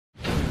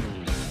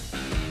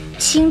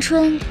青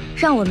春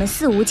让我们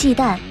肆无忌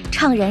惮，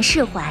怅然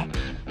释怀。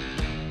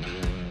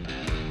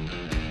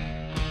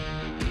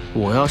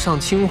我要上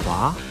清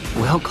华，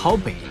我要考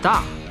北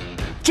大。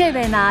这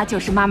位呢，就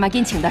是妈妈给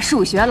你请的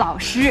数学老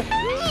师。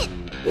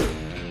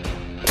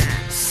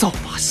扫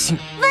把星，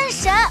瘟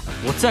神，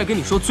我再跟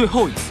你说最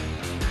后一次，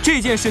这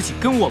件事情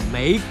跟我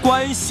没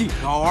关系。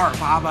高2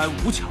 8班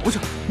吴乔乔，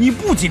你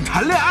不仅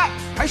谈恋爱，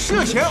还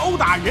涉嫌殴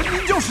打人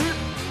民教师。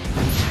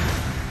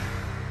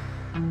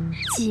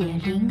解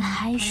铃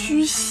还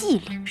须系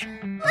铃人。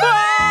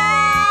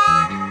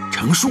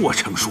程树啊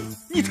程树，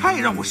你太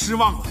让我失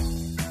望了。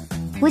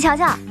吴乔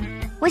乔，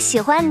我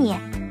喜欢你。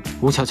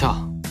吴乔乔，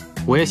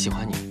我也喜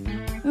欢你。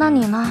那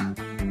你呢？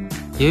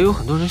也有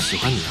很多人喜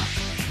欢你啊。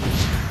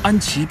安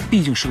琪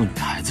毕竟是个女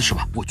孩子，是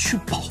吧？我去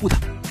保护她。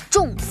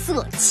重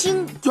色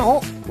轻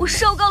友，我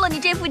受够了你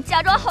这副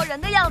假装好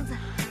人的样子。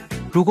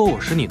如果我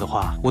是你的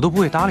话，我都不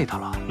会搭理他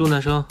了。陆南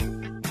生，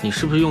你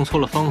是不是用错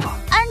了方法？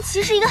安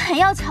琪是一个很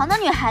要强的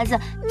女孩子，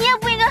你也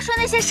不应该说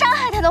那些伤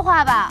害她的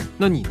话吧？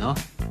那你呢？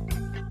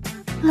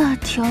辣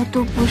条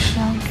都不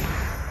香。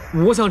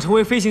我想成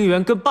为飞行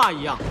员，跟爸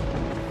一样。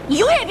你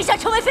永远别想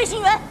成为飞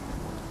行员。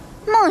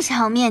梦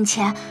想面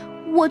前，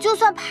我就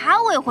算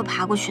爬，我也会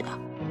爬过去的。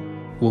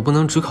我不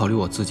能只考虑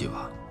我自己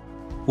吧？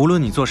无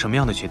论你做什么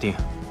样的决定，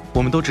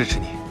我们都支持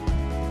你。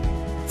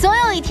总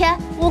有一天，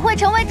我会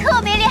成为特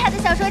别厉害的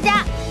小说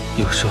家。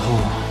有时候，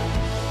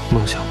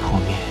梦想破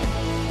灭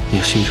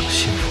也是一种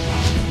幸福。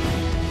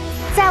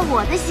在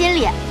我的心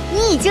里，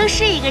你已经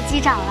是一个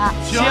机长了。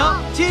请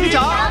机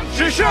长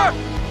指示。